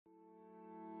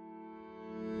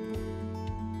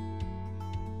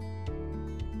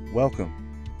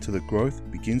Welcome to the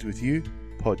Growth Begins With You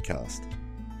podcast.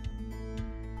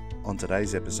 On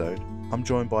today's episode, I'm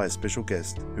joined by a special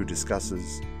guest who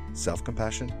discusses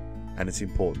self-compassion and its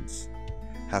importance,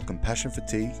 how compassion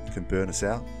fatigue can burn us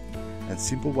out, and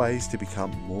simple ways to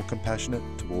become more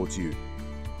compassionate towards you.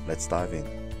 Let's dive in.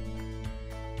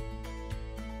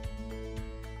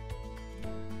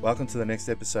 Welcome to the next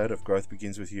episode of Growth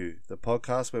Begins With You, the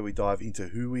podcast where we dive into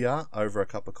who we are over a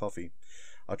cup of coffee.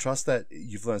 I trust that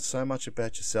you've learned so much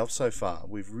about yourself so far.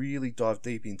 We've really dived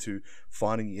deep into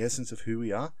finding the essence of who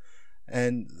we are.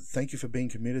 And thank you for being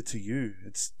committed to you.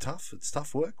 It's tough. It's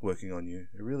tough work working on you.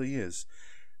 It really is.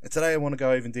 And today I want to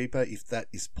go even deeper if that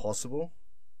is possible.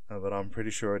 But I'm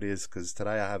pretty sure it is, because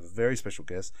today I have a very special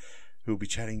guest who will be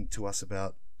chatting to us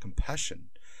about compassion.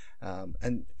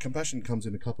 And compassion comes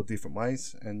in a couple of different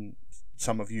ways. And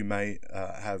some of you may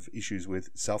have issues with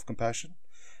self-compassion.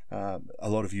 A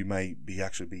lot of you may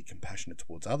actually be compassionate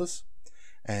towards others,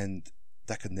 and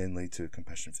that can then lead to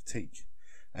compassion fatigue.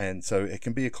 And so it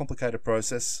can be a complicated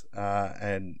process,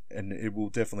 and it will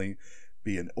definitely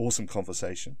be an awesome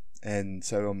conversation. And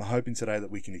so I'm hoping today that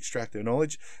we can extract their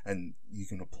knowledge and you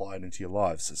can apply it into your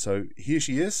lives. So here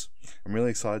she is. I'm really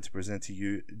excited to present to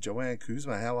you Joanne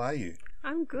Kuzma. How are you?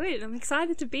 I'm good. I'm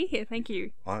excited to be here. Thank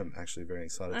you. I'm actually very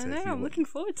excited to I know. I'm looking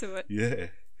forward to it. Yeah.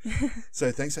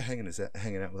 So thanks for hanging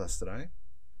out with us today.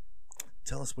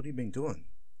 Tell us, what have you been doing?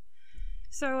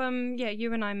 So,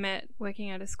 you and I met working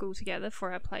at a school together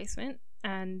for our placement,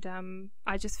 and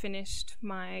I just finished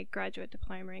my graduate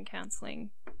diploma in counselling.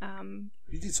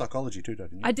 You did psychology too,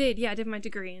 didn't you? I did, yeah. I did my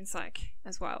degree in psych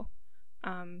as well.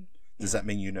 Does that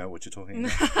mean you know what you're talking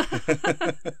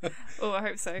about? Oh, I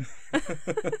hope so.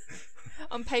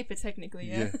 On paper, technically,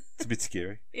 yeah. It's a bit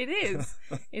scary. It is.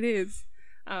 It is.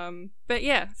 But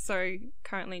yeah, so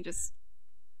currently just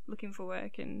looking for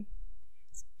work and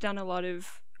done a lot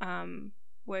of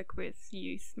work with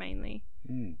youth mainly,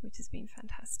 which has been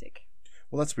fantastic.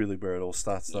 Well, that's really where it all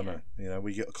starts, doesn't it? You know,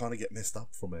 we kind of get messed up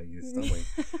from our youth, don't we?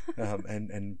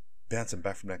 And bouncing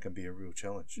back from that can be a real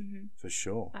challenge, for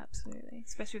sure. Absolutely,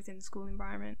 especially within the school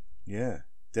environment. Yeah,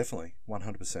 definitely,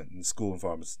 100%. And school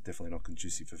environment's definitely not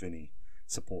conducive of any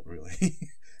support, really.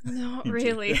 Not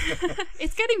really.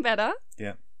 It's getting better.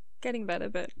 Yeah. Getting better,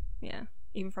 but yeah,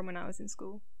 even from when I was in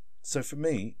school. So for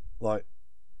me, like,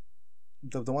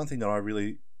 the one thing that I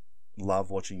really love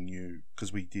watching you,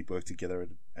 because we did work together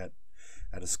at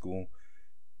a school,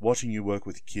 watching you work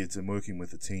with kids and working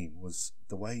with the team, was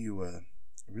the way you were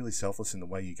really selfless in the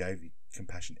way you gave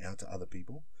compassion out to other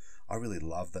people. I really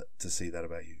love that, to see that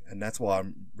about you. And that's why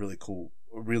I'm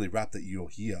really rapt that you're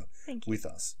here with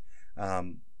us.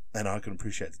 And I can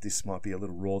appreciate that this might be a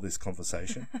little raw, this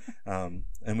conversation.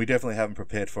 And we definitely haven't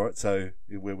prepared for it, so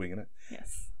we're winging it.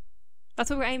 Yes. That's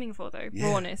what we're aiming for, though.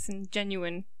 Yeah. Rawness and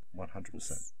genuine.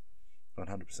 100%.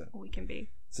 100%. All we can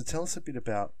be. So tell us a bit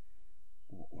about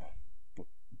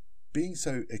being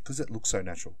so, because it looks so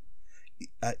natural.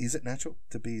 Is it natural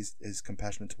to be as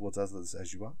compassionate towards others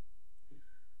as you are?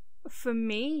 For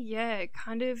me, yeah,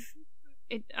 kind of.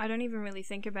 I don't even really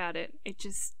think about it. It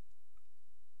just...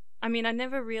 I mean, I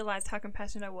never realised how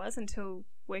compassionate I was until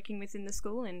working within the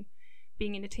school and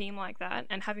being in a team like that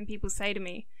and having people say to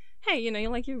me, hey,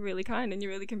 you're really kind and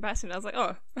you're really compassionate. I was like,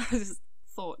 oh, I just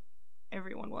thought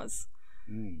everyone was.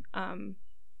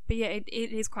 But yeah, it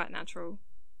is quite natural.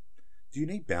 Do you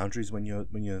need boundaries when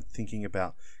you're thinking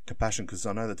about compassion? Because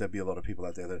I know that there'll be a lot of people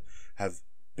out there that have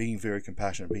been very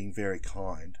compassionate, being very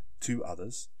kind to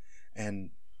others,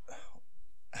 and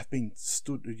have been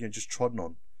just trodden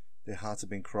on. Their hearts have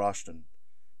been crushed and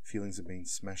feelings have been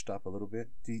smashed up a little bit.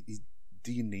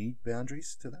 Do you need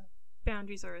boundaries to that?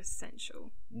 Boundaries are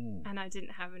essential. And I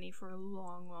didn't have any for a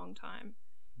long, long time.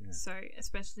 Yeah. So,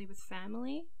 especially with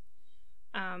family.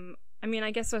 I mean, I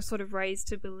guess I was sort of raised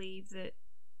to believe that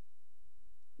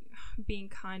being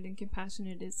kind and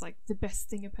compassionate is like the best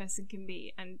thing a person can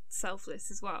be, and selfless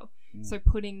as well. So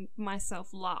putting myself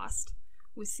last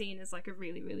was seen as like a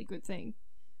really, really good thing.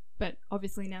 But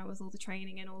obviously now, with all the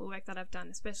training and all the work that I've done,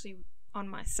 especially on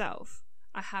myself,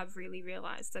 I have really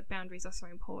realised that boundaries are so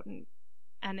important,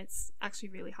 and it's actually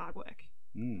really hard work.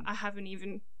 I haven't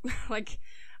even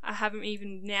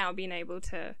now been able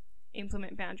to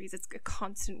implement boundaries. It's a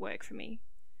constant work for me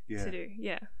to do.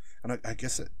 Yeah. And I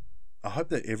guess I hope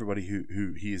that everybody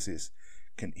who hears this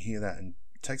can hear that and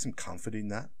take some comfort in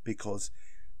that, because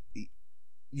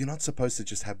you're not supposed to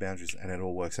just have boundaries and it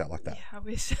all works out like that. Yeah, I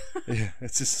wish. Yeah,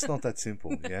 it's not that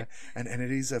simple. Yeah, and it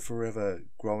is a forever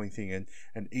growing thing,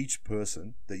 and each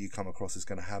person that you come across is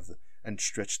going to have and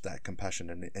stretch that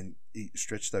compassion and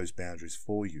stretch those boundaries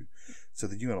for you, so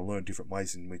that you're going to learn different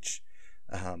ways in which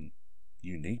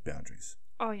unique boundaries.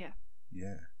 Oh, yeah.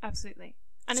 Yeah. Absolutely.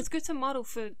 And it's good to model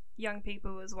for young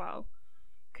people as well.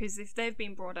 Because if they've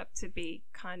been brought up to be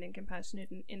kind and compassionate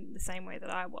in the same way that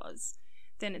I was,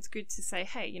 then it's good to say,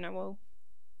 hey, well,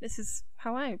 this is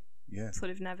how I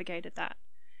sort of navigated that.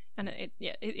 And it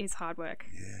is hard work.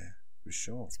 Yeah, for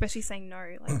sure. Especially saying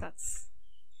no, like that's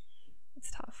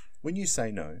tough. When you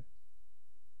say no,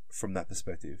 from that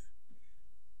perspective,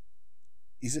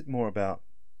 is it more about,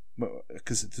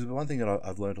 because the one thing that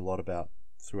I've learned a lot about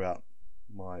throughout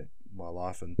my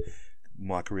life and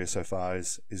my career so far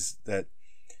is that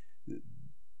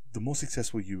the more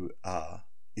successful you are,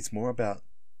 it's more about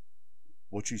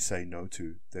what you say no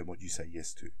to than what you say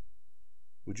yes to.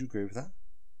 Would you agree with that?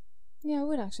 Yeah, I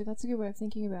would actually. That's a good way of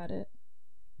thinking about it.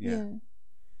 Yeah.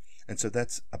 And so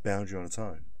that's a boundary on its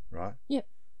own, right? Yep.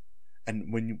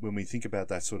 And when we think about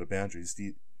that sort of boundaries,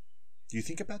 do you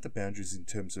think about the boundaries in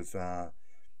terms of how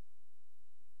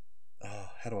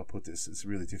do I put this? It's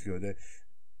really difficult.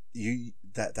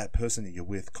 That person that you're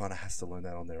with kind of has to learn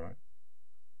that on their own.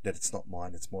 That it's not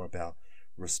mine. It's more about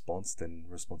response than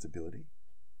responsibility.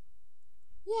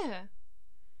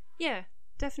 Yeah,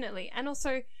 definitely. And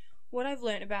also, what I've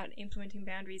learned about implementing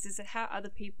boundaries is that how other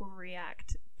people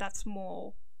react, that's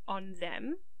more on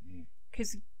them.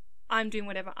 Because I'm doing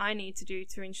whatever I need to do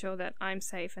to ensure that I'm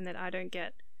safe and that I don't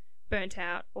get burnt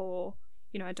out or,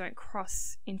 I don't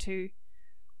cross into,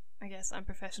 I guess,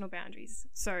 unprofessional boundaries.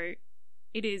 So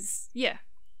it is,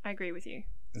 I agree with you.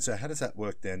 And so how does that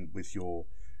work then with your,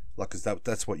 because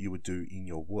that's what you would do in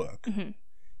your work. Mm-hmm.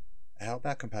 How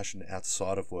about compassion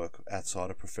outside of work,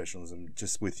 outside of professionalism,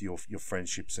 just with your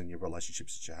friendships and your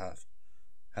relationships that you have?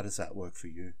 How does that work for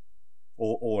you?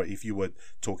 Or if you were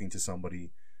talking to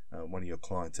somebody, one of your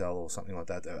clientele or something like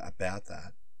that, about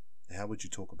that, how would you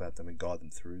talk about them and guide them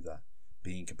through that,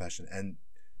 being compassionate and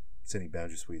setting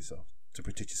boundaries for yourself to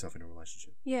protect yourself in a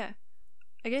relationship? Yeah.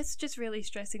 I guess just really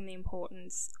stressing the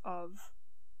importance of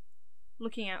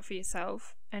looking out for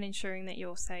yourself and ensuring that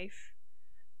you're safe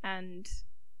and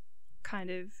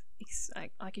kind of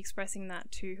like expressing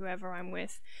that to whoever I'm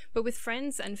with. But with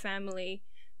friends and family,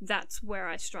 that's where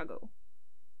I struggle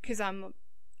because I'm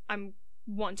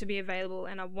want to be available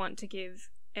and I want to give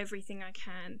everything I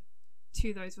can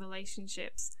to those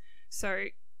relationships. So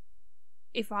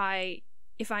if I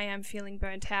am feeling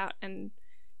burnt out and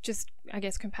just, I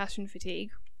guess, compassion fatigue,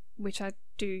 which I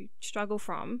do struggle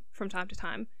from time to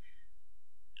time,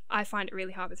 I find it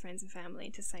really hard with friends and family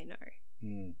to say no.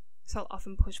 So I'll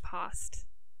often push past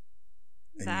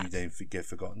that. And you then get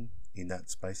forgotten in that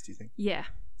space, do you think? Yeah.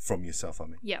 From yourself, I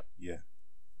mean. Yep. Yeah.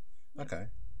 Okay.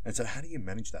 And so how do you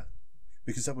manage that?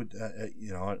 Because that would,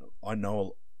 I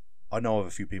know of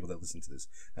a few people that listen to this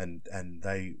and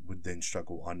they would then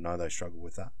struggle. I know they struggle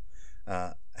with that.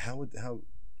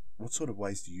 What sort of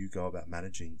ways do you go about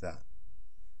managing that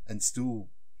and still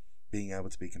being able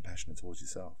to be compassionate towards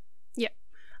yourself? Yep.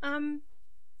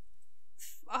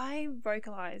 I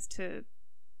vocalize to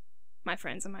my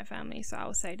friends and my family, so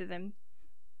I'll say to them,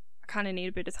 I kind of need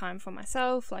a bit of time for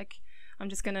myself, like I'm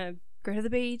just going to go to the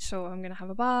beach or I'm going to have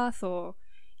a bath, or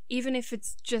even if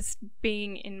it's just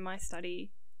being in my study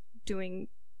doing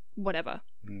whatever.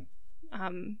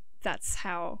 That's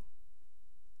how,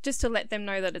 just to let them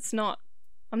know that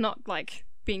I'm not like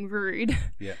being rude.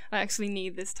 Yeah. I actually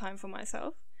need this time for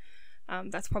myself.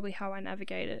 That's probably how I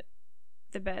navigate it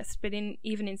the best. But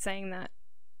even in saying that,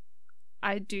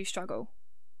 I do struggle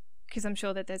because I'm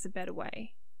sure that there's a better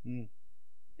way,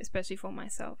 especially for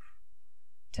myself,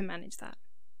 to manage that.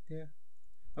 Yeah.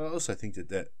 I also think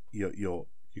that you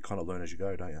kind of learn as you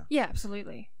go, don't you? Yeah,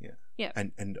 absolutely. Yeah. Yeah.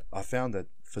 And I found that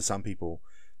for some people,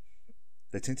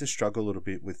 they tend to struggle a little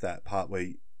bit with that part where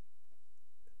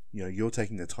you're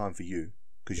taking the time for you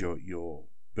because you're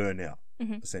burnt out,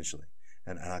 essentially,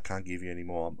 and I can't give you any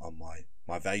more.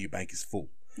 My value bank is full,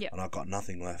 and I've got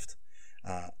nothing left,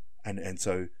 and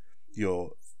so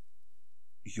you're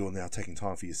now taking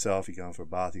time for yourself. You're going for a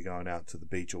bath. You're going out to the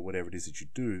beach or whatever it is that you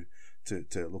do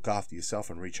to look after yourself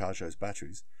and recharge those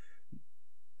batteries.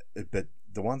 But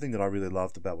the one thing that I really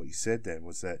loved about what you said then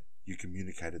was that you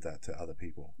communicated that to other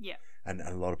people. Yeah. And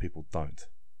a lot of people don't.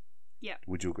 Yeah.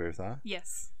 Would you agree with that?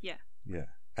 Yes. Yeah. Yeah.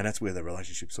 And that's where the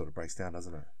relationship sort of breaks down,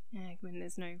 doesn't it? Yeah, when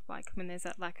there's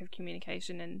that lack of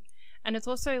communication, and it's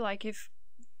also like if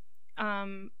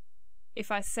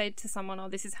I said to someone, "Oh,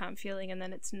 this is how I'm feeling," and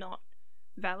then it's not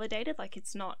validated, like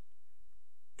it's not,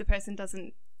 the person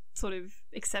doesn't sort of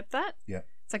accept that. Yeah.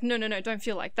 It's like no, don't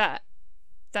feel like that.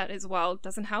 That as well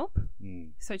doesn't help.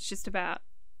 So it's just about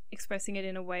expressing it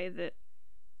in a way that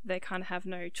they kind of have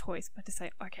no choice but to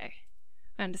say, okay,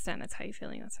 I understand that's how you're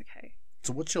feeling, that's okay.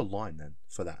 So what's your line then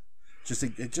for that?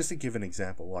 Just to give an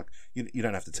example, like you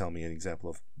don't have to tell me an example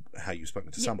of how you've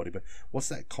spoken to somebody, but what's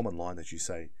that common line that you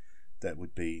say that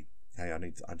would be, "Hey,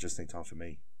 I just need time for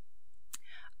me."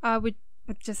 I would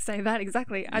just say that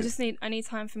exactly. I need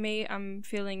time for me. I'm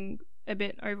feeling a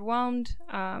bit overwhelmed.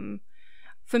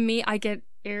 For me, I get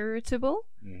irritable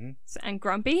and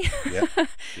grumpy. Yeah.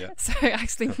 Yeah. So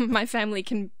actually, my family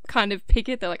can kind of pick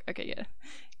it. They're like, okay, yeah,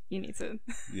 you need to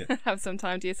have some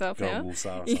time to yourself Go now. on,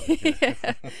 Woolstar or something.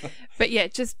 Yeah. But yeah,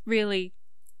 just really,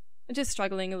 just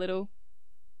struggling a little.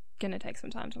 Gonna take some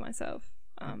time to myself.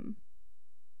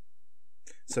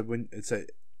 So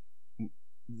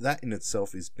that in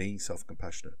itself is being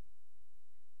self-compassionate.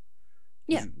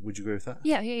 Yeah. Would you agree with that?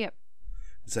 Yeah.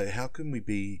 So how can we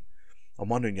be? I'm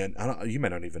wondering, and you may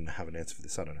not even have an answer for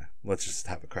this. I don't know. Let's just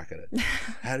have a crack at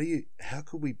it. How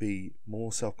could we be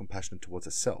more self-compassionate towards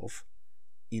ourselves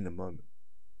in the moment?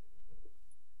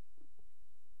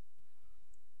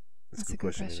 That's a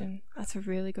good question. That's a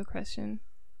really good question.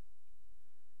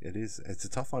 It is. It's a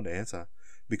tough one to answer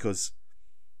because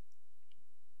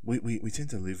we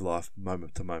tend to live life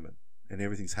moment to moment, and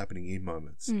everything's happening in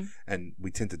moments, and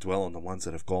we tend to dwell on the ones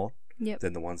that have gone,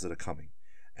 than the ones that are coming,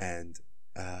 and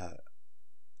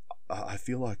I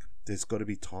feel like there's got to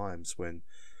be times when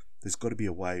there's got to be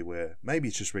a way where maybe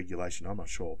it's just regulation. I'm not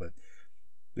sure, but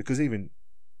because even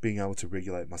being able to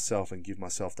regulate myself and give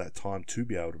myself that time to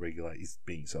be able to regulate is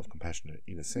being self-compassionate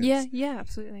in a sense. Yeah,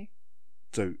 absolutely.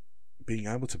 So being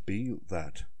able to be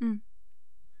that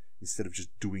instead of just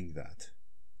doing that,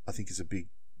 I think is a big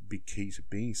key to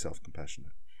being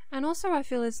self-compassionate. And also I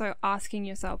feel as though asking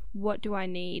yourself, what do I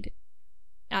need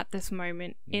at this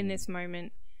moment, in this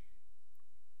moment?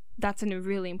 That's a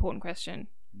really important question.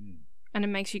 And it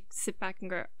makes you sit back and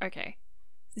go, okay,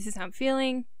 this is how I'm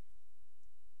feeling.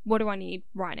 What do I need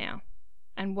right now?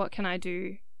 And what can I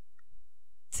do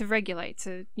to regulate,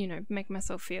 to, make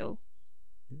myself feel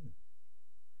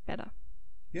better?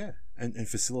 Yeah. And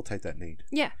facilitate that need.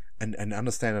 Yeah. And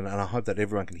understand, and I hope that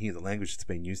everyone can hear the language that's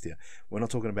being used here. We're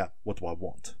not talking about what do I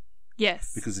want.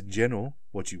 Yes. Because in general,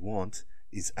 what you want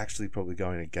is actually probably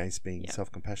going against being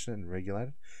self-compassionate and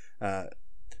regulated.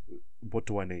 What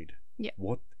do I need? Yeah.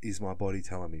 What is my body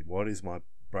telling me? What is my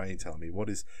brain telling me? What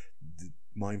is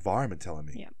my environment telling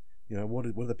me? Yeah. What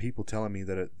are the people telling me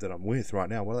that I'm with right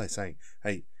now? What are they saying?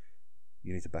 Hey,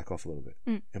 you need to back off a little bit.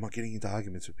 Am I getting into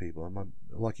arguments with people? Am I,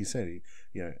 like you said,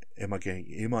 am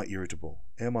I irritable?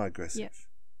 Am I aggressive? Yeah.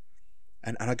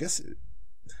 And I guess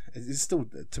it's still,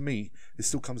 to me, it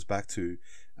still comes back to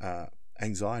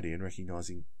anxiety and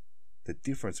recognizing the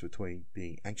difference between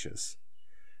being anxious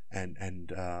and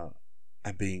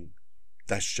being,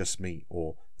 that's just me,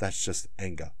 or that's just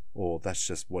anger, or that's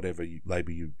just whatever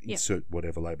label you insert,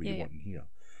 whatever label you want in here.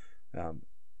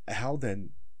 How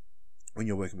then, when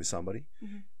you're working with somebody,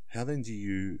 how then do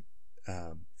you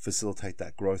facilitate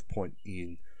that growth point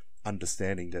in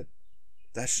understanding that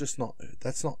that's not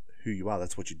who you are,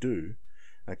 that's what you do,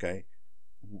 okay?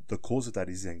 The cause of that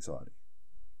is anxiety.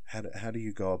 How do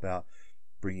you go about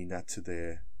bringing that to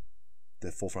the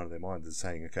forefront of their mind and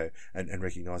saying, okay, and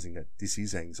recognizing that this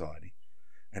is anxiety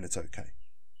and it's okay?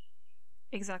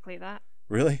 Exactly that.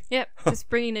 Really? Yep. Just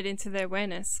bringing it into their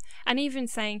awareness. And even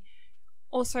saying,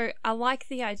 also, I like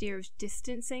the idea of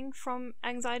distancing from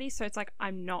anxiety. So it's like,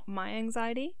 I'm not my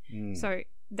anxiety. So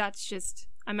that's just,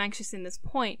 I'm anxious in this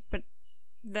point, but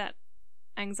that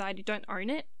anxiety, don't own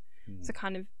it. So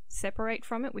kind of separate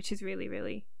from it, which is really,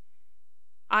 really,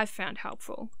 I've found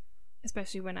helpful,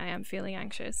 especially when I am feeling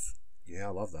anxious. Yeah,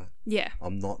 I love that. Yeah.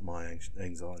 I'm not my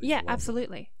anxiety. Yeah,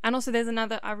 absolutely. That. And also there's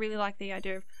another, I really like the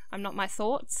idea of I'm not my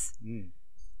thoughts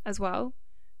as well,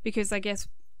 because I guess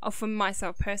for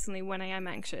myself personally, when I am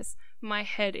anxious, my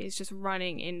head is just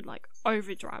running in like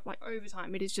overdrive, like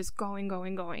overtime. It is just going.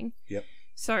 Yep.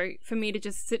 So for me to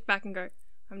just sit back and go,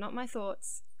 I'm not my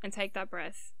thoughts, and take that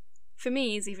breath, for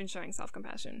me is even showing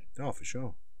self-compassion. Oh, for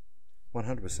sure.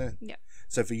 100%. Yeah.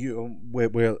 So for you,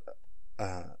 we're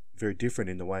very different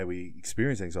in the way we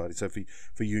experience anxiety. So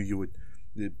for you, you would,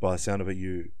 by the sound of it,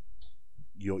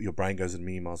 your brain goes at a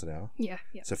million miles an hour. Yeah.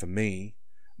 So for me,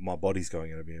 my body's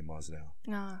going at a million miles an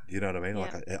hour. You know what I mean? Yeah.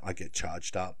 Like I get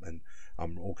charged up and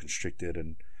I'm all constricted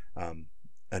and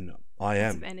I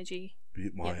am of energy.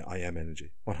 I am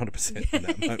energy, 100% in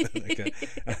that moment. Okay,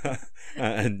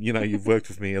 and you've worked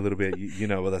with me a little bit. You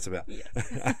know what that's about. Yes.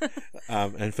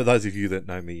 And for those of you that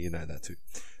know me, you know that too.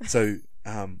 So,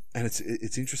 and it's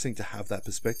interesting to have that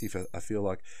perspective. I feel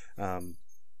like I'm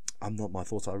not my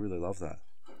thoughts. I really love that.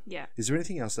 Yeah. Is there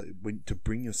anything else to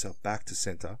bring yourself back to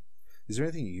center? Is there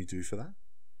anything you do for that?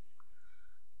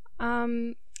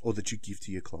 Or that you give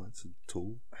to your clients, a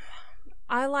tool?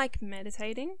 I like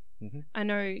meditating. Mhm. I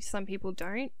know some people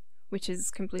don't, which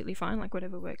is completely fine, like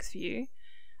whatever works for you.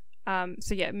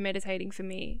 So yeah, meditating for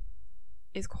me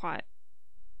is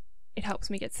it helps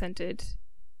me get centered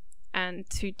and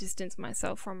to distance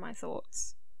myself from my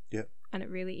thoughts. Yep. And it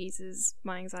really eases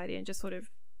my anxiety and just sort of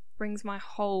brings my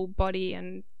whole body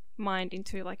and mind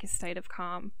into like a state of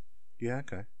calm. Yeah,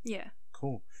 okay. Yeah.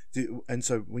 Cool. And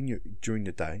so when you're during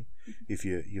the day, if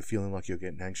you're feeling like you're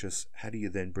getting anxious, how do you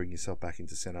then bring yourself back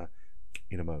into center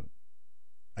in a moment?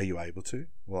 Are you able to?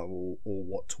 Well, or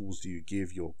what tools do you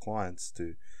give your clients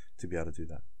to be able to do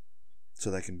that, so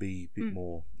they can be a bit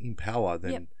more in power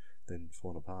than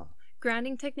falling apart?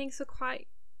 Grounding techniques are quite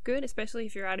good, especially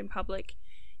if you're out in public.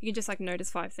 You can just like notice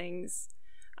 5 things,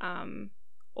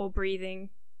 or breathing.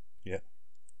 Yeah.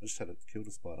 I just had to kill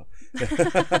the spider.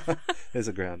 There's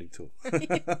a grounding tool.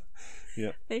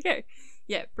 Yeah. There you go.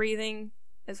 Yeah, breathing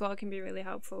as well can be really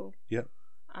helpful. Yep.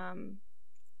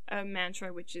 A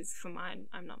mantra, which is for mine,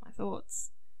 I'm not my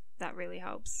thoughts. That really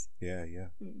helps. Yeah, yeah.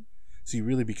 Mm. So you're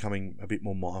really becoming a bit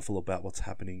more mindful about what's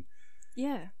happening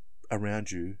Yeah.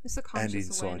 around you It's a and conscious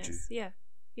inside awareness. you. Yeah.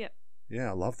 Yeah. Yeah,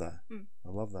 I love that. Mm. I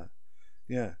love that.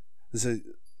 Yeah.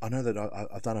 I know that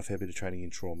I've done a fair bit of training in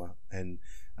trauma, and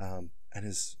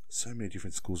there's so many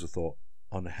different schools of thought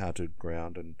on how to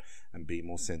ground and be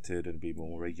more centered and be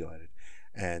more regulated.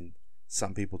 And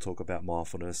some people talk about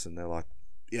mindfulness and they're like,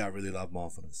 yeah, I really love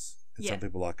mindfulness. And some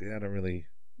people are like, yeah,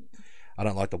 I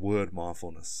don't like the word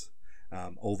mindfulness.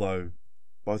 Although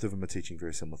both of them are teaching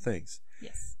very similar things.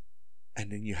 Yes.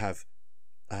 And then you have,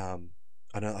 I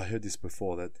heard this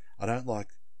before, that I don't like,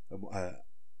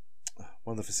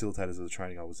 one of the facilitators of the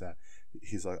training I was at,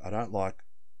 he's like, I don't like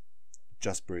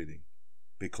just breathing,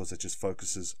 because it just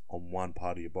focuses on one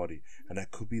part of your body, and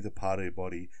that could be the part of your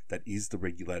body that is the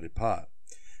regulated part.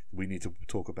 We need to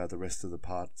talk about the rest of the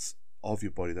parts of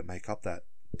your body that make up that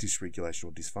dysregulation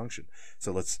or dysfunction.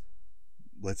 So let's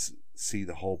see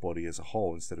the whole body as a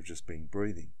whole instead of just being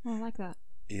breathing. Oh, I like that.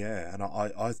 Yeah, and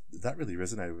I that really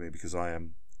resonated with me, because I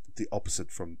am the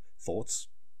opposite from thoughts.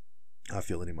 I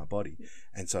feel it in my body,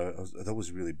 and so that was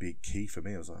a really big key for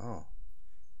me. I was like, oh,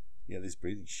 yeah, this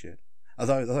breathing shit.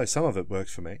 Although some of it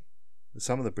works for me,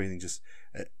 some of the breathing just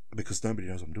because nobody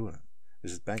knows I'm doing it.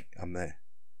 It's just bang, I'm there.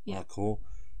 Yeah. Oh, cool,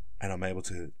 and I'm able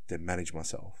to then manage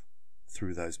myself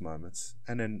through those moments,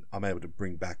 and then I'm able to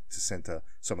bring back to center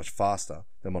so much faster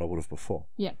than what I would have before.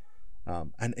 Yeah.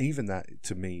 And even that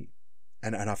to me,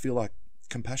 and I feel like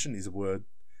compassion is a word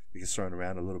that gets thrown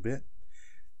around a little bit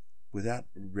without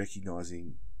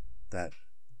recognizing that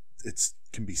it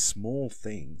can be small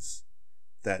things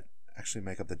that actually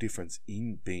make up the difference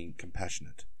in being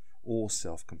compassionate or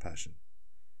self-compassion.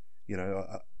 You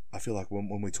know, I feel like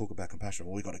when we talk about compassion,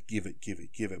 well, we got to give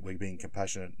it. We're being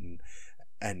compassionate,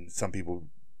 and some people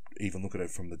even look at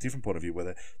it from the different point of view,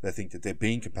 where they think that they're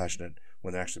being compassionate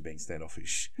when they're actually being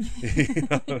standoffish. You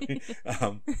know what I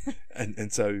mean?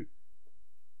 And so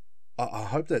I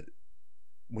hope that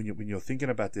when you're thinking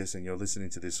about this and you're listening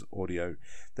to this audio,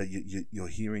 that you're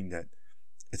hearing that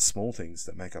it's small things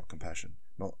that make up compassion,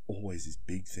 not always these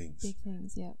big things. Big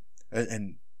things, yeah.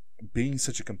 And being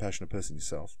such a compassionate person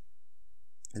yourself,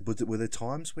 were there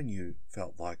times when you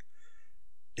felt like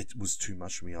it was too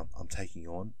much for me? I'm taking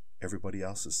on everybody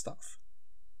else's stuff,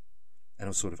 and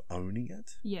I'm sort of owning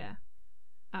it. Yeah,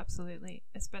 absolutely.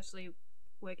 Especially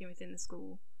working within the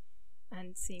school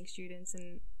and seeing students,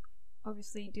 and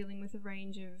obviously dealing with a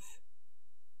range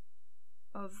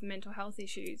of mental health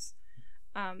issues.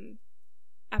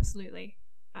 Absolutely.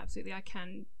 I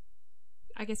can,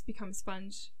 I guess, become a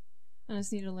sponge. I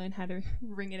just need to learn how to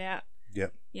wring it out.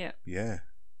 Yep. Yeah. Yeah,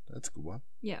 that's a good one.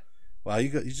 Yeah. Wow, you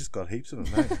just got heaps of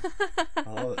them, mate.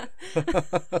 I love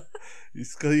it.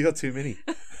 You got too many.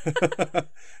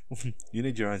 You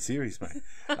need your own series, mate.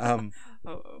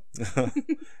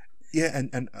 Yeah,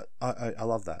 and I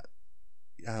love that.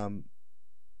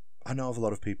 I know of a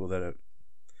lot of people that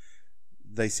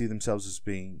they see themselves as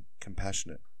being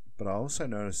compassionate, but I also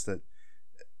notice that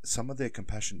some of their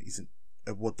compassion isn't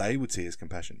what they would see as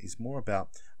compassion, is more about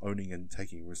owning and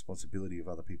taking responsibility of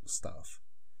other people's stuff.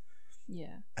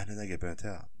 Yeah. And then they get burnt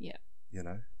out. Yeah. You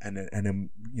know, and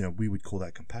then you know, we would call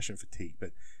that compassion fatigue,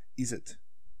 but is it?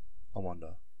 I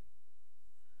wonder.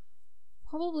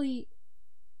 Probably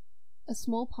a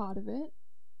small part of it,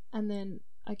 and then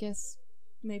I guess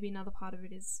maybe another part of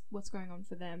it is what's going on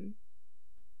for them.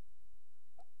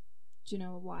 Do you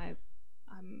know why?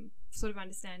 I'm sort of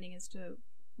understanding as to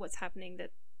what's happening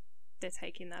that they're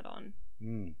taking that on.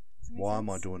 Why am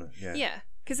I doing it? Yeah. Yeah,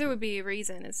 because there would be a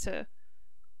reason as to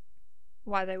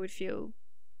why they would feel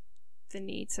the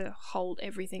need to hold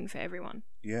everything for everyone.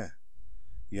 Yeah.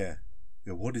 Yeah.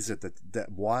 You know, what is it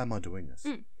that why am I doing this?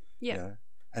 Yeah. You know?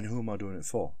 And who am I doing it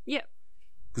for? Yeah.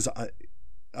 Because I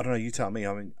don't know, you tell me.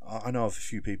 I mean, I know of a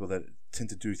few people that tend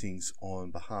to do things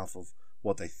on behalf of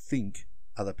what they think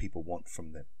other people want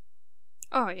from them,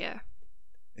 Oh, yeah.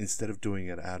 instead of doing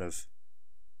it out of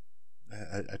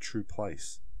a true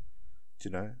place. Do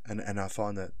you know? And I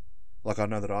find that, like, I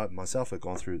know that I myself have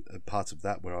gone through parts of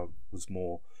that where I was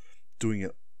more doing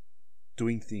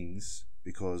things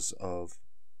because of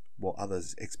what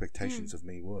others' expectations of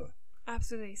me were.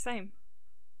 Absolutely. Same.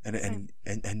 And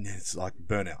it's like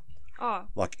burnout. Oh,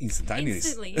 Like instantaneous.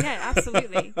 instantly. Yeah,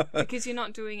 absolutely. Because you're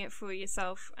not doing it for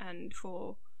yourself and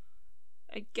for,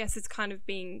 I guess it's kind of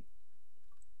being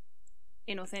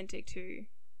inauthentic to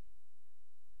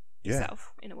Yeah,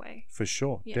 yourself in a way. for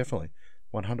sure. Yeah. Definitely.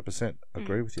 100%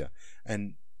 agree with you.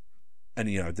 And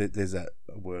you know, there's that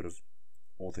word of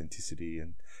authenticity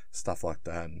and stuff like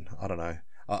that. And I don't know.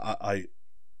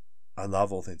 I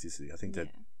love authenticity. I think that,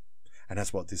 and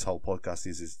that's what this whole podcast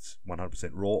is. It's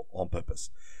 100% raw on purpose.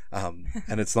 And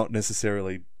it's not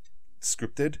necessarily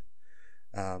scripted.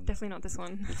 Definitely not this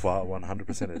one. For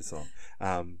 100% it's not.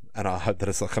 And I hope that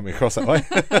it's not coming across that way.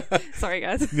 Sorry,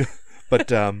 guys. But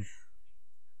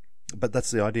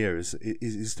that's the idea,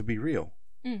 is to be real.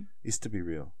 Is to be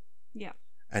real. Yeah.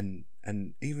 And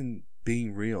even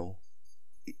being real,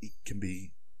 it can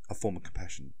be a form of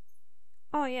compassion.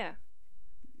 Oh, yeah.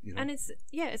 You know? And it's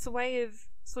a way of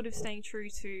sort of staying true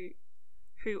to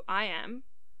who I am,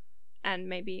 and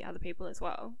maybe other people as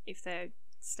well. If they're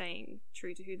staying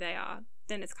true to who they are,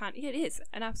 then it's it is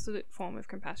an absolute form of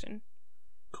compassion.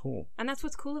 Cool. And that's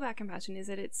what's cool about compassion, is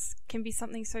that it's can be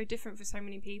something so different for so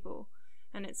many people.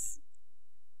 And it's,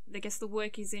 I guess the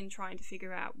work is in trying to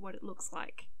figure out what it looks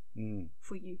like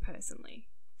for you personally.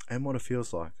 And what it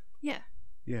feels like. Yeah.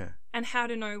 Yeah. And how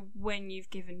to know when you've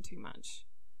given too much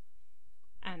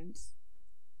and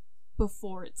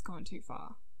before it's gone too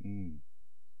far. And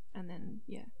then,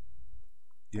 Yeah.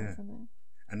 Go from there.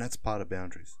 And that's part of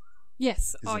boundaries.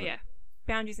 Yes. Isn't it? Yeah.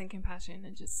 Boundaries and compassion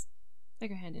are just, they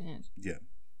go hand in hand. Yeah.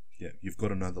 Yeah. You've got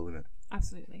to know the limit.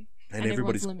 Absolutely. And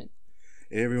everyone's limit.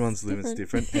 Everyone's limit's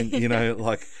different. And, you know,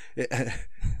 like,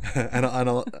 and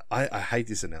I hate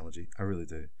this analogy. I really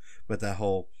do. But that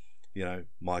whole, you know,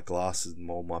 my glasses and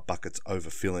all my buckets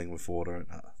overfilling with water. And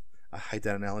I hate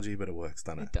that analogy, but it works,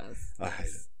 doesn't it? It does. I hate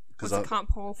it. Because I can't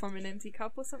pour from an empty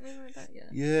cup or something like that. Yeah.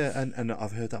 Yeah, and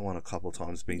I've heard that one a couple of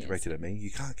times being directed at me.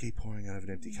 You can't keep pouring out of an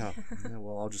empty cup. Yeah,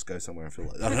 well, I'll just go somewhere and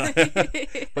fill it. I don't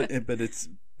know.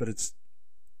 but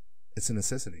it's a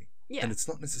necessity. Yeah. And it's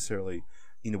not necessarily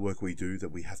in the work we do that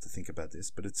we have to think about this,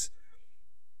 but it's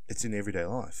in everyday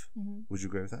life. Would you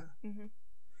agree with that?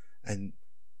 And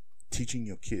teaching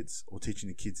your kids, or teaching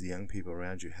the kids, the young people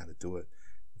around you, how to do it,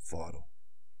 vital.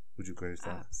 Would you agree with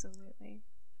that? Absolutely.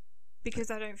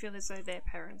 Because I don't feel as though their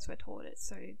parents were taught it,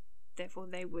 so therefore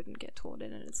they wouldn't get taught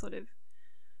it, and it sort of,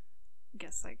 I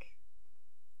guess, like,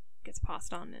 gets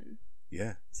passed on. And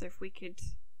yeah. So if we could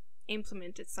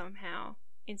implement it somehow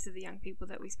into the young people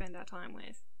that we spend our time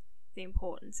with, the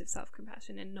importance of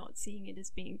self-compassion and not seeing it as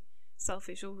being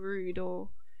selfish or rude or,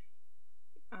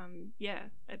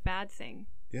 a bad thing.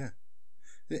 Yeah.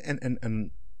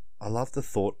 And I love the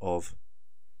thought of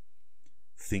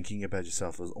thinking about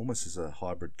yourself as almost as a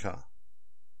hybrid car.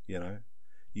 You know,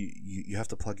 you have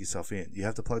to plug yourself in. You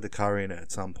have to plug the car in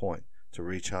at some point to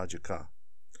recharge your car.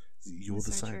 You're That's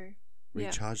the so same. true.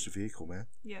 Recharge the vehicle, man.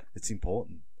 Yeah. It's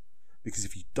important, because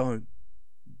if you don't,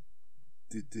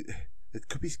 it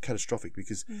could be catastrophic.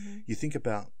 Because you think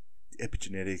about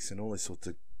epigenetics and all this sorts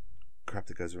of crap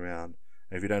that goes around.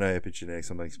 And if you don't know epigenetics,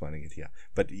 I'm not explaining it here.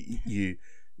 But you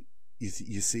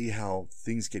see how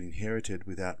things get inherited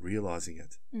without realizing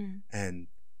it. And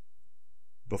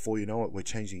before you know it, we're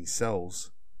changing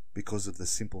cells because of the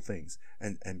simple things.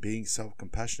 And being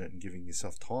self-compassionate and giving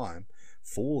yourself time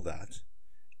for that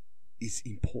is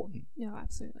important. Yeah,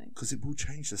 absolutely. Because it will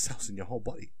change the cells in your whole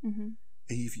body. And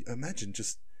if you imagine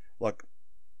just like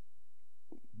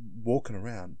walking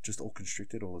around just all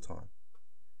constricted all the time.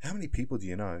 How many people do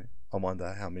you know? I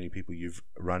wonder how many people you've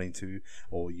run into,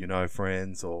 or you know,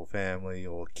 friends or family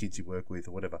or kids you work with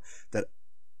or whatever, that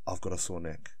I've got a sore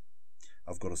neck,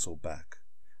 I've got a sore back,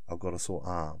 I've got a sore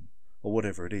arm, or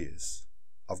whatever it is.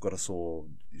 I've got a sore,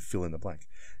 fill in the blank,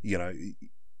 you know,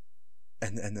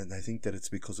 and then they think that it's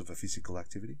because of a physical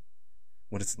activity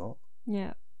when it's not.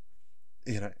 Yeah.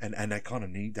 You know, and they kind of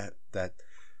need that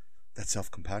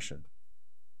self-compassion.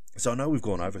 So I know we've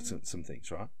gone over some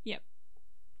things, right? Yep.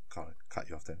 Kind of cut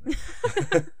you off there.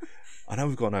 I know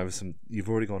you've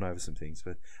already gone over some things,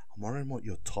 but I'm wondering what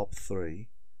your top 3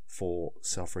 for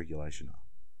self-regulation are.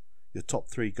 your top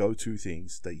 3 go-to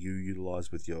things that you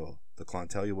utilize with the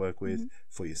clientele you work with,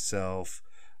 for yourself,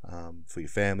 for your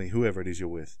family, whoever it is you're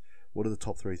with. What are the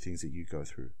top 3 things that you go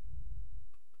through?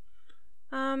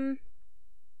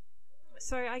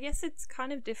 So I guess it's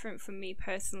kind of different for me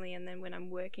personally, and then when I'm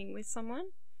working with someone.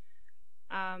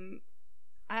 I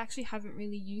actually haven't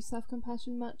really used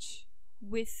self-compassion much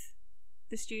with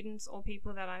the students or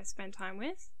people that I spend time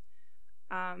with,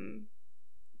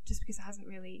 just because it hasn't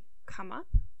really come up.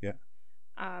 Yeah.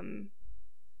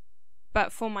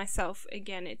 But for myself,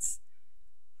 again,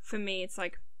 for me, it's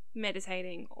like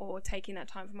meditating or taking that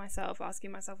time for myself,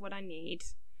 asking myself what I need.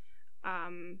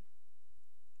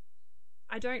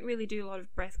 I don't really do a lot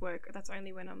of breath work. That's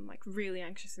only when I'm like really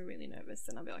anxious and really nervous,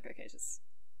 and I'll be like, okay, just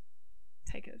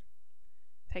take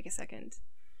a second.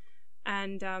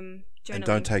 And journaling. And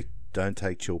don't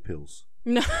take chill pills.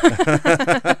 No.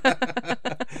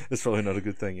 That's probably not a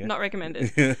good thing, yeah? Not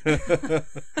recommended.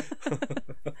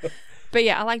 But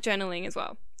yeah, I like journaling as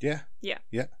well. Yeah. Yeah.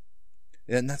 Yeah.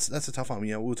 And that's a tough one.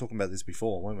 We were talking about this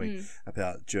before, weren't we?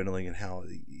 About journaling and how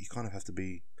you kind of have to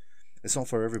be... It's not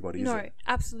for everybody, is it? No,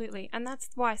 absolutely. And that's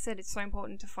why I said it's so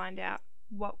important to find out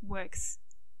what works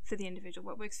for the individual,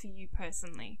 what works for you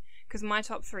personally. Because my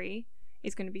top 3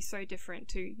 is going to be so different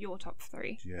to your top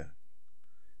 3. Yeah.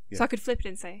 So I could flip it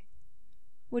and say,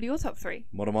 what are your top 3?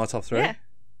 What are my top 3? Yeah.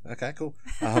 Okay, cool.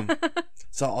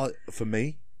 For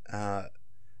me, I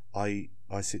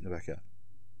sit in the backyard.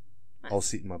 Nice. I'll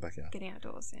sit in my backyard. Getting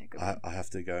outdoors, yeah. Good I have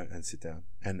to go and sit down,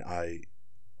 and I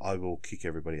will kick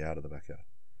everybody out of the backyard.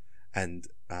 And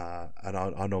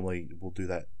I normally will do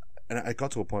that. And it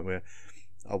got to a point where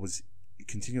I was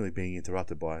continually being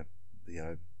interrupted by,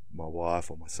 my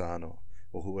wife or my son or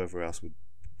whoever else would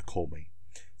call me.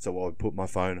 So I would put my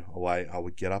phone away. I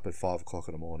would get up at 5 o'clock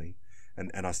in the morning,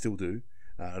 and I still do.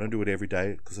 I don't do it every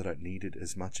day because I don't need it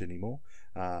as much anymore.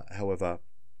 However,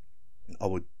 I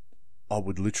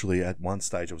would literally, at one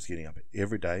stage, I was getting up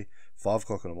every day, 5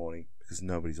 o'clock in the morning, because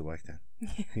nobody's awake then.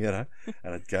 And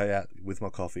I'd go out with my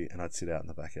coffee and I'd sit out in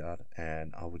the backyard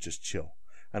and I would just chill.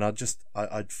 And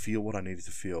I'd feel what I needed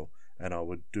to feel, and I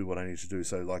would do what I needed to do.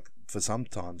 So like for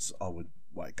sometimes I would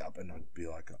wake up and I'd be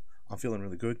like, I'm feeling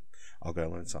really good. I'll go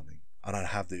learn something. I don't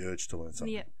have the urge to learn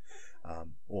something. Yeah.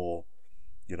 Or,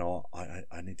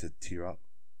 I need to tear up.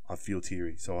 I feel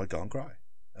teary, so I go and cry.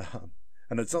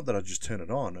 And it's not that I just turn it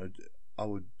on. I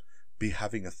would be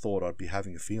having a thought. I'd be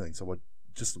having a feeling. So I'd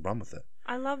just run with it.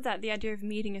 I love that, the idea of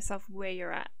meeting yourself where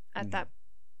you're at that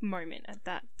moment, at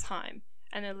that time,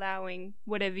 and allowing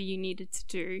whatever you needed to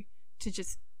do to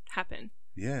just happen.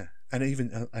 Yeah, and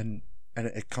even and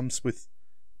it comes with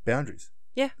boundaries.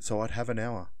 Yeah. So I'd have an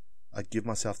hour. I'd give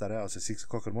myself that hour. So 6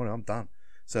 o'clock in the morning, I'm done.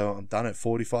 So I'm done at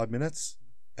 45 minutes,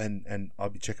 and I'll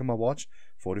be checking my watch.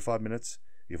 45 minutes.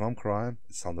 If I'm crying,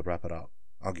 it's time to wrap it up.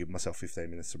 I'll give myself 15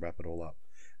 minutes to wrap it all up,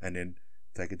 and then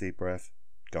take a deep breath,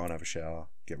 go and have a shower,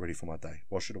 get ready for my day,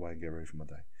 wash it away and get ready for my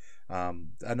day.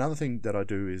 Another thing that I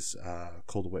do is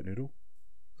called the wet noodle,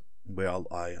 where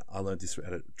I learned this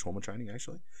at a trauma training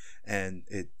actually, and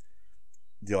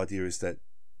the idea is that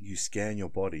you scan your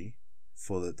body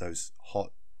for those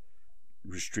hot,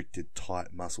 restricted,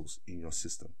 tight muscles in your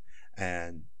system,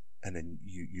 and then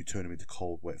you turn them into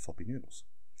cold, wet, floppy noodles,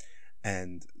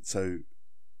 and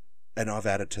I've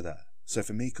added to that. So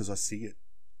for me, because I see it,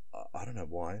 I don't know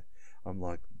why. I'm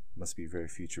like, must be very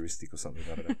futuristic or something.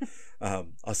 I don't know.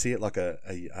 I see it like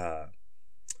a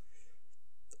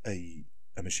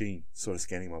machine sort of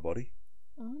scanning my body,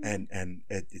 and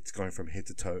it's going from head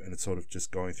to toe, and it's sort of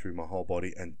just going through my whole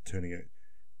body and turning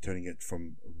it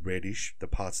from reddish, the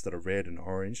parts that are red and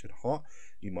orange and hot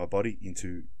in my body,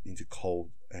 into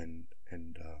cold and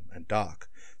dark.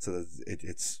 So that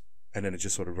it's and then it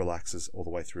just sort of relaxes all the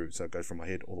way through. So it goes from my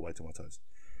head all the way to my toes.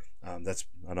 That's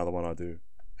another one I do.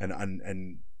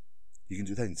 And you can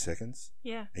do that in seconds.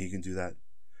 Yeah. And you can do that,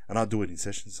 and I do it in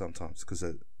sessions sometimes, because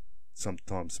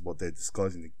sometimes what they're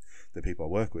disclosing, the people I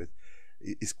work with,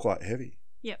 is quite heavy.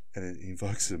 Yep. And it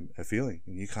invokes a feeling,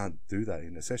 and you can't do that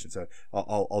in a session. So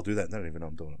I'll do that, and I don't even know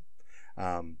I'm doing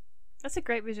it. That's a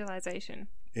great visualization.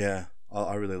 Yeah,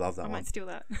 I really love that I one. might steal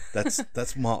that.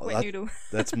 That's my wet noodle.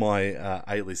 That's my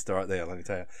A-lister right there. Let me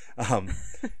tell you.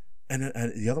 And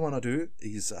the other one I do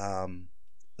is the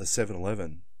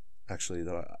 7-Eleven. Actually,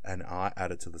 I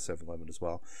added to the 7-Eleven as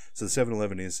well. So the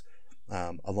 7-Eleven is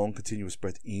a long continuous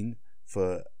breath in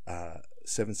for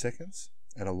 7 seconds,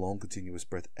 and a long continuous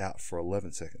breath out for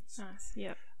 11 seconds. Nice.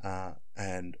 Yep.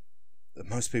 And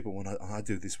most people, when I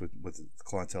do this with the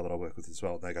clientele that I work with as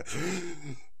well, they go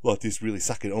like this, really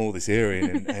sucking all this air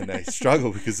in, and they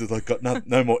struggle because they've got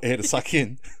no more air to suck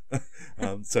in.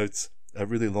 So it's a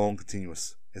really long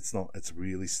continuous It's not. It's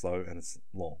really slow and it's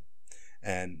long.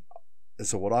 And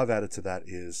so what I've added to that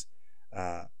is,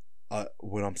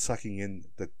 when I'm sucking in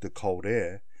the cold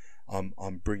air,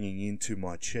 I'm bringing into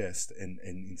my chest and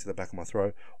into the back of my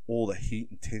throat all the heat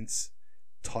and tense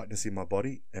tightness in my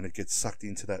body, and it gets sucked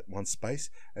into that one space,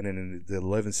 and then in the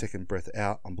 11-second breath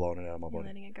out, I'm blowing it out of my You're body.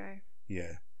 letting it go.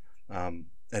 Yeah. And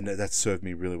that's served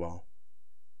me really well.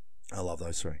 I love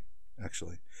those three,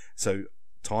 actually. So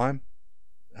time,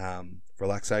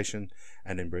 relaxation,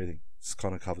 and then breathing. This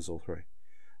kind of covers all three.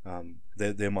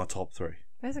 They're my top three.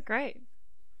 Those are great.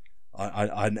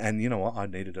 And you know what? I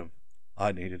needed them.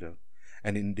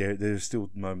 And there's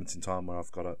still moments in time where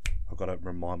I've got to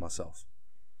remind myself.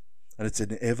 And it's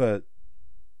an ever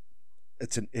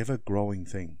growing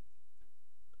thing.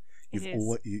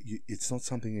 It's not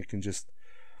something you can just.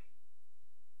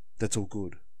 That's all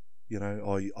good, you know.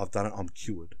 Oh, I've done it. I'm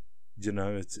cured. You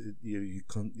know,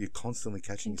 you're constantly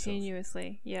catching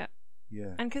continuously. yourself.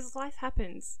 Yeah. And because life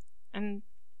happens, and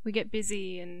we get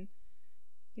busy, and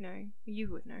you know, you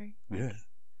would know. Yeah.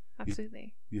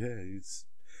 Absolutely. It's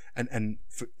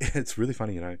it's really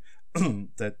funny, you know,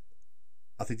 that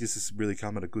I think this has really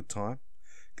come at a good time,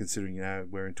 considering, you know,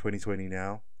 we're in 2020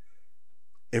 now.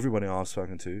 Everybody I've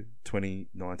spoken to,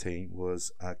 2019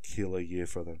 was a killer year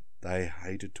for them. They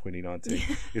hated 2019.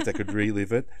 If they could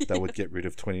relive it, they would get rid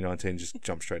of 2019, just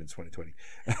jump straight into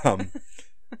 2020.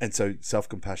 And so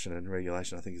self-compassion and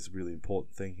regulation, I think, is a really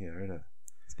important thing here, isn't it?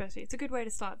 Especially, it's a good way to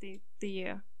start the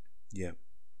year. Yeah.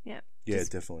 Yeah. Yeah,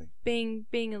 Just definitely.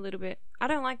 Being a little bit. I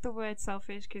don't like the word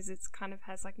selfish because it's kind of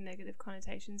has like negative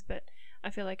connotations, but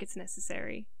I feel like it's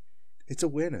necessary. It's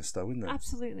awareness, though, isn't it?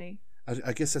 Absolutely.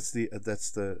 I guess that's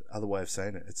the other way of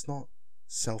saying it. It's not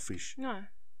selfish. No.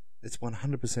 It's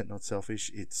 100% not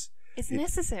selfish. It's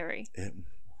necessary.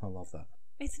 I love that.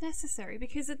 It's necessary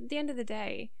because at the end of the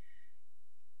day,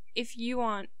 if you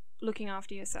aren't looking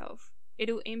after yourself,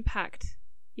 it'll impact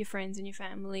your friends and your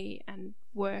family and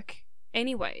work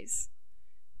anyways.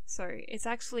 So it's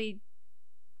actually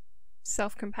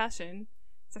self-compassion.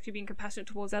 It's actually being compassionate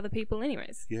towards other people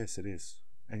anyways. Yes, it is.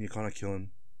 And you're kind of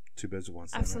killing two birds with one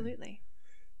stone. Absolutely.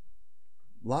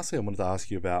 Right? Lastly, I wanted to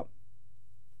ask you about,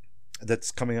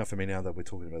 that's coming up for me now that we're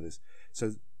talking about this.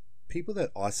 So people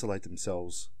that isolate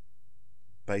themselves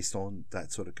based on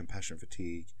that sort of compassion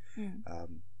fatigue,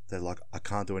 they're like, I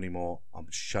can't do anymore, I'm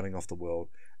shutting off the world,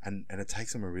 and it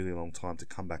takes them a really long time to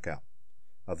come back out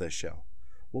of their shell.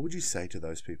 What would you say to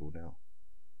those people now?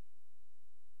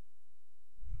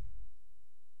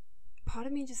 Part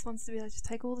of me just wants to be like, just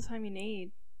take all the time you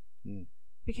need.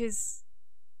 Because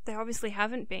they obviously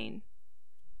haven't been.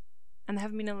 And they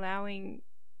haven't been allowing,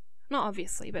 not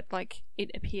obviously, but like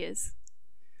it appears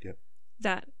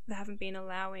that they haven't been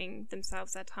allowing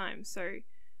themselves that time. So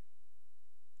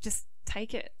just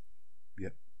take it.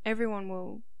 Yep. Everyone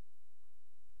will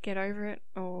get over it,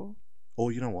 or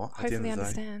you know what? hopefully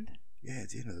understand. At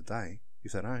the end of the day,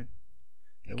 if they don't,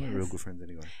 they weren't real good friends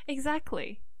anyway.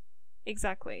 Exactly.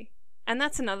 And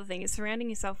that's another thing, is surrounding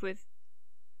yourself with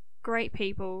great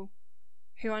people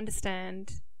who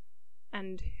understand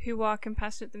and who are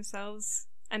compassionate themselves.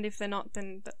 And if they're not,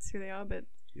 then that's who they are. But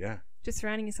just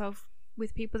surrounding yourself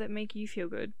with people that make you feel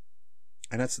good.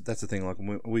 And that's the thing. Like,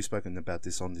 we've spoken about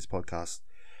this on this podcast,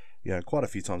 you know, quite a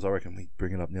few times. I reckon we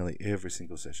bring it up nearly every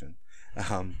single session.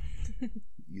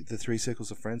 The 3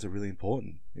 circles of friends are really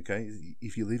important. Okay,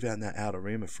 if you live out in that outer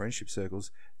rim of friendship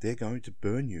circles, they're going to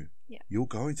burn you. Yeah. You're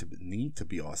going to need to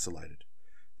be isolated,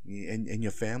 and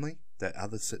your family, that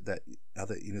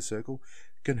other inner circle,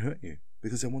 can hurt you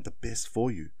because they want the best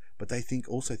for you, but they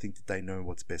also think that they know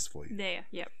what's best for you. There,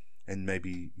 yep. And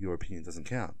maybe your opinion doesn't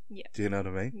count. Yeah. Do you know what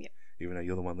I mean? Yeah. Even though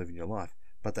you're the one living your life,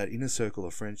 but that inner circle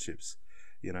of friendships,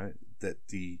 you know, that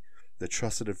the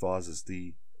trusted advisors,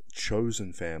 the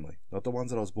chosen family, not the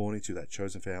ones that I was born into, that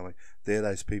chosen family, they're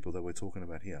those people that we're talking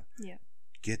about here. Yeah.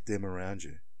 Get them around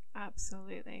you.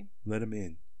 Absolutely. Let them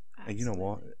in. Absolutely. And you know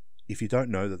what? If you don't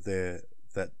know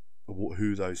that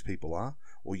who those people are,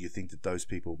 or you think that those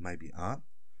people maybe aren't,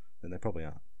 then they probably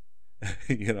aren't.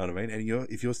 You know what I mean? And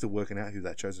if you're still working out who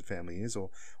that chosen family is, or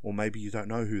maybe you don't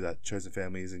know who that chosen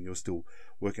family is and you're still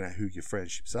working out who your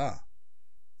friendships are,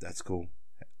 that's cool.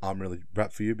 I'm really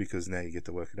wrapped for you because now you get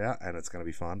to work it out, and it's going to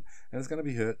be fun, and it's going to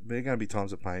be hurt. There are going to be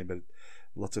times of pain, but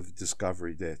lots of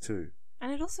discovery there too.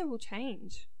 And it also will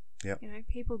change. Yeah. You know,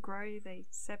 people grow, they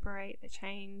separate, they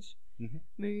change,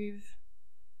 move.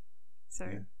 So.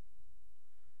 Yeah.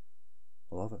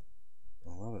 I love it.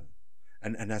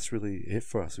 And that's really it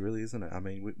for us, really, isn't it? I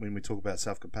mean, when we talk about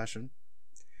self-compassion,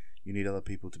 you need other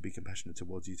people to be compassionate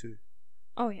towards you too.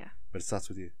 Oh, yeah. But it starts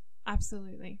with you.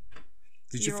 Absolutely.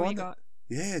 Did you find that?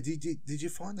 Yeah. Did you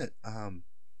find that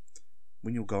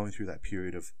when you're going through that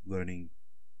period of learning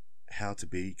how to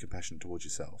be compassionate towards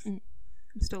yourself? I'm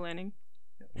still learning.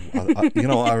 You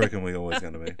know, I reckon we're always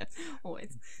going to be.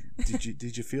 Always.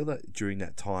 Did you feel that during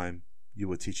that time you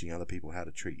were teaching other people how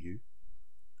to treat you?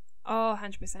 Oh,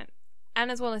 100%. And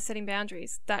as well as setting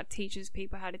boundaries, that teaches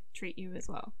people how to treat you as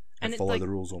well. And it's follow like, the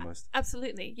rules almost.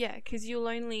 Absolutely, yeah, because you'll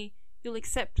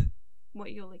accept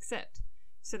what you'll accept.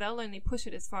 So they'll only push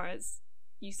it as far as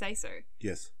you say so.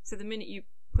 Yes. So the minute you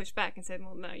push back and say,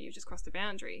 well, no, you've just crossed a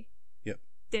boundary. Yep.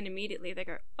 Then immediately they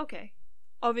go, okay.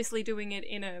 Obviously doing it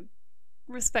in a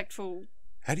respectful...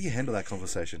 How do you handle that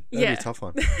conversation? That'd be a tough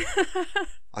one.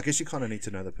 I guess you kind of need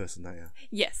to know the person, don't you?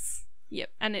 Yes. Yep.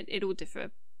 And it'll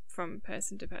differ from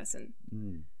person to person.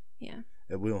 Mm. Yeah.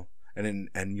 It will. And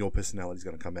your personality's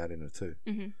going to come out in it too.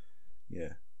 Mm-hmm.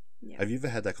 Yeah. Yeah. Have you ever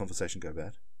had that conversation go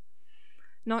bad?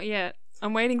 Not yet.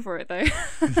 I'm waiting for it though.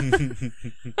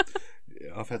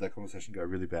 Yeah, I've had that conversation go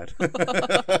really bad.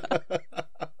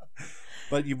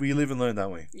 But we live and learn,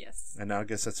 don't we? Yes. And I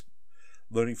guess that's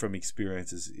learning from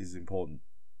experience is important.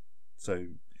 So,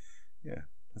 yeah,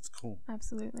 that's cool.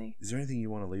 Absolutely. Is there anything you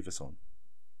want to leave us on?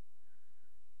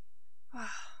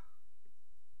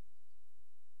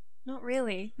 Not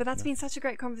really, but that's been such a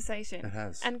great conversation. It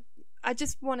has. And I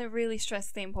just want to really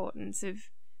stress the importance of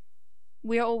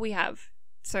we are all we have.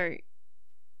 So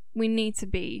we need to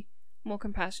be more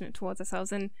compassionate towards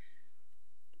ourselves, and it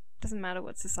doesn't matter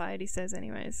what society says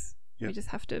anyways. Yep. We just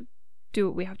have to do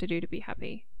what we have to do to be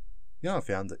happy. You know, I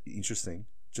found that interesting,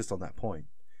 just on that point,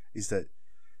 is that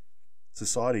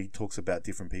society talks about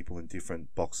different people in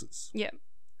different boxes. Yep.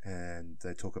 And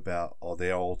they talk about,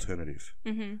 they're alternative.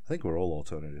 Mm-hmm. I think we're all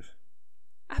alternative.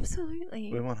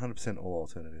 Absolutely. We're 100% all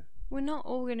alternative. We're not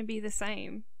all going to be the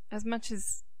same, as much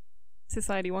as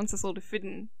society wants us all to fit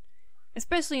in,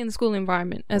 especially in the school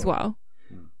environment as well.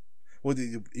 Well,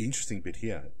 the interesting bit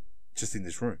here, just in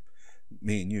this room,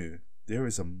 me and you,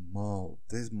 there's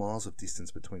miles of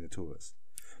distance between the two of us.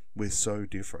 We're so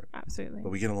different. Absolutely.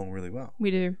 But we get along really well. We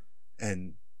do.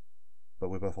 But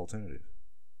we're both alternative.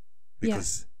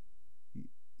 Because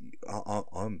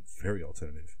I'm very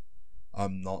alternative.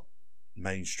 I'm not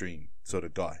mainstream sort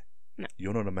of guy. No.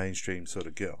 You're not a mainstream sort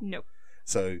of girl. Nope.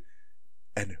 So,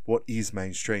 and what is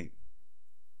mainstream?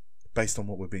 Based on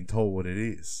what we've been told what it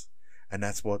is. And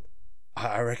that's what,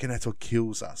 I reckon that's what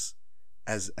kills us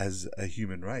as a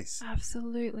human race.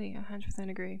 Absolutely. 100%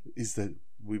 agree. Is that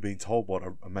we've been told what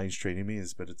a mainstream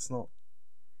is, but it's not.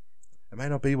 It may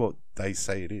not be what they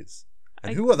say it is.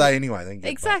 And who are they anyway? They can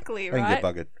get exactly, buggered. They right? can get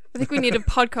buggered. I think we need a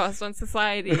podcast on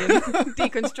society and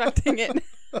deconstructing it.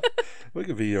 We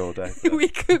could be here all day. We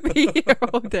could be here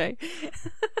all day.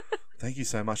 Thank you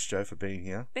so much, Jo, for being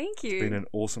here. Thank you. It's been an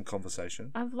awesome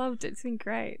conversation. I've loved it. It's been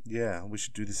great. Yeah, we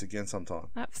should do this again sometime.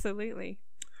 Absolutely.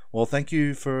 Well, thank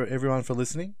you for everyone for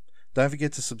listening. Don't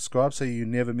forget to subscribe so you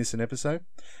never miss an episode.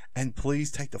 And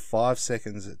please take the 5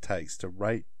 seconds it takes to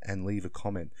rate and leave a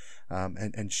comment.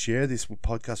 And share this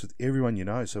podcast with everyone you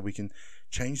know so we can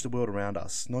change the world around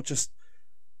us.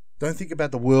 Don't think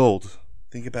about the world.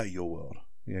 Think about your world.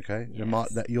 Okay?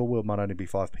 Yes. That your world might only be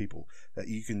 5 people. That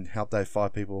you can help those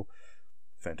 5 people.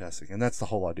 Fantastic. And that's the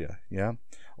whole idea. Yeah.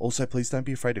 Also, please don't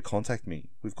be afraid to contact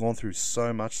me. We've gone through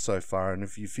so much so far. And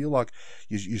if you feel like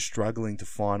you're struggling to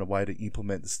find a way to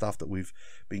implement the stuff that we've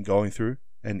been going through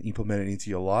and implement it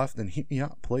into your life, then hit me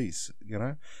up, please.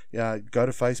 Go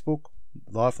to Facebook,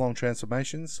 Lifelong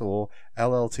Transformations, or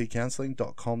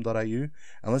lltcounselling.com.au, and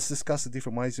let's discuss the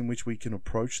different ways in which we can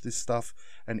approach this stuff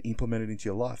and implement it into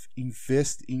your life.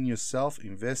 Invest in yourself,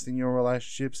 invest in your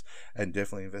relationships, and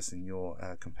definitely invest in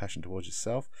your compassion towards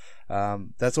yourself.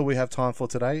 That's all we have time for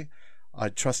today. I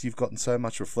trust you've gotten so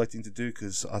much reflecting to do,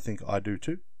 because I think I do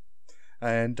too.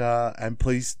 And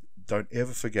please don't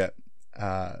ever forget,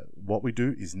 what we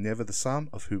do is never the sum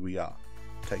of who we are.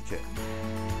 Take care.